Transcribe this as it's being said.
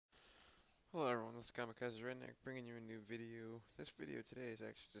Hello everyone, this is Kamikaze Redneck bringing you a new video. This video today is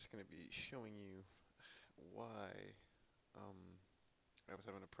actually just going to be showing you why I was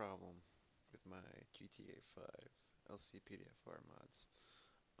having a problem with my GTA 5 LCPDFR mods.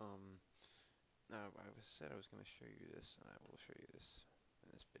 Um, Now I said I was going to show you this, and I will show you this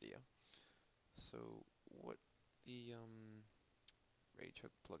in this video. So what the Rage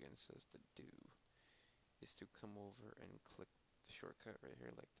Hook plugin says to do is to come over and click the shortcut right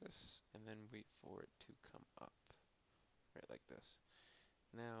here like this, and then wait for it to come up right like this.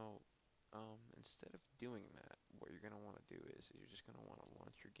 Now, instead of doing that, what you're going to want to do is you're just going to want to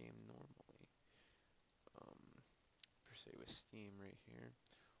launch your game normally. Per se with Steam right here,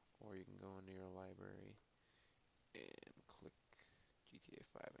 or you can go into your library and click GTA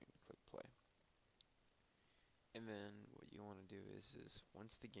 5 and click play. And then what you want to do is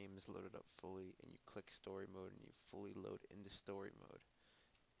once the game is loaded up fully and you click story mode and you fully load into story mode,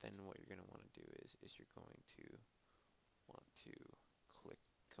 then what you're going to want to do is you're going to want to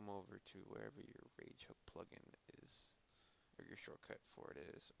come over to wherever your Rage Hook plugin is, or your shortcut for it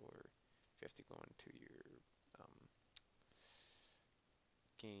is, or if you have to go into your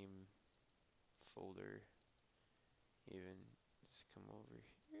game folder, even just come over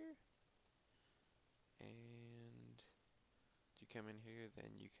here, and you come in here,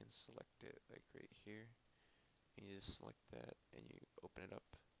 then you can select it like right here, and you just select that, and you open it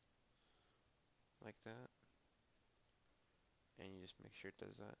up like that, and you just make sure it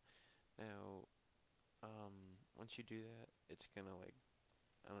does that. Now, once you do that, it's gonna like,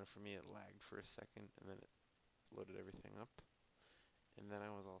 I don't know, for me it lagged for a second, and then it loaded everything up, and then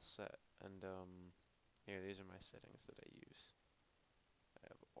I was all set. And here, these are my settings that I use. I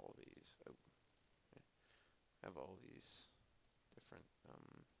have all these. Oh, yeah. I have all these different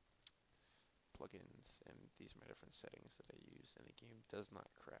plugins, and these are my different settings that I use, and the game does not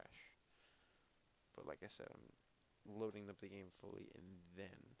crash. But like I said, I'm loading up the game fully, and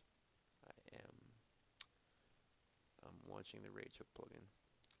then I am launching the Rage Hook plugin.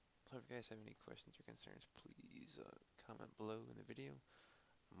 So if you guys have any questions or concerns, please comment below in the video.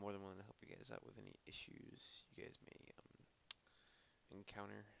 I'm more than willing to help you guys out with any issues you guys may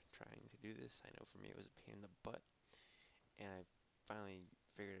encounter trying to do this. I know for me it was a pain in the butt, and I finally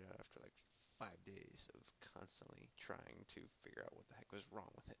figured it out after like 5 days of constantly trying to figure out what the heck was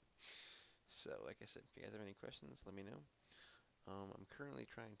wrong with it. So like I said, if you guys have any questions, let me know. I'm currently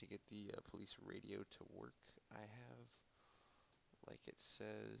trying to get the police radio to work. I have, like it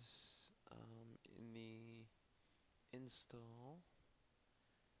says in the install,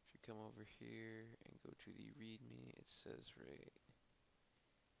 if you come over here and go to the readme, it says right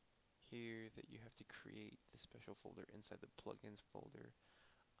here that you have to create the special folder inside the plugins folder.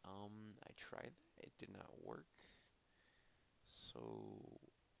 I tried that, it did not work, so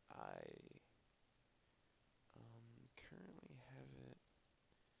I currently have it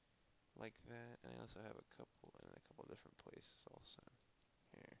like that, and I also have a couple in a couple different places also.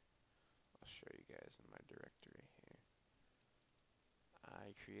 Here, I'll show you guys in my directory here.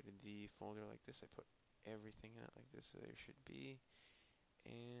 I created the folder like this, I put everything in it like this, so there should be,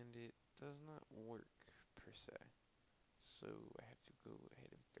 and it does not work per se. So I have to go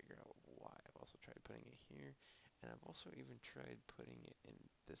ahead and figure out why. I've also tried putting it here, and I've also even tried putting it in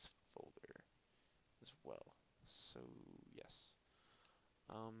this folder as well. So yes.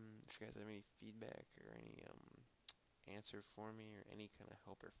 If you guys have any feedback or any answer for me or any kind of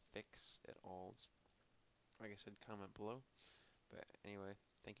help or fix at all, like I said, comment below. But anyway,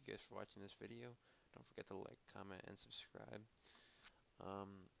 thank you guys for watching this video. Don't forget to like, comment, and subscribe.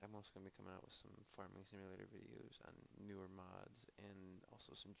 I'm also going to be coming out with some farming simulator videos on newer mods and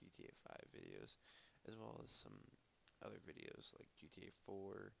also some GTA 5 videos, as well as some other videos like GTA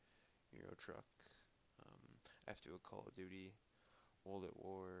 4, Euro Truck, I have to do a Call of Duty, World at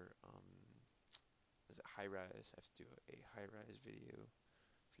War, is it High Rise? I have to do a High Rise video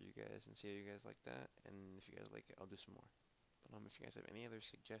for you guys and see how you guys like that, and if you guys like it, I'll do some more. But if you guys have any other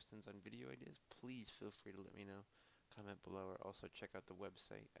suggestions on video ideas, please feel free to let me know. Comment below, or also check out the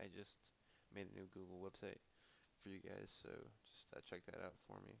website. I just made a new Google website for you guys, so just check that out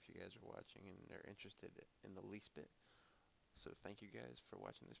for me if you guys are watching and are interested in the least bit. So thank you guys for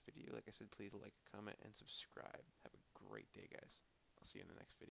watching this video. Like I said, please like, comment, and subscribe. Have a great day, guys. I'll see you in the next video.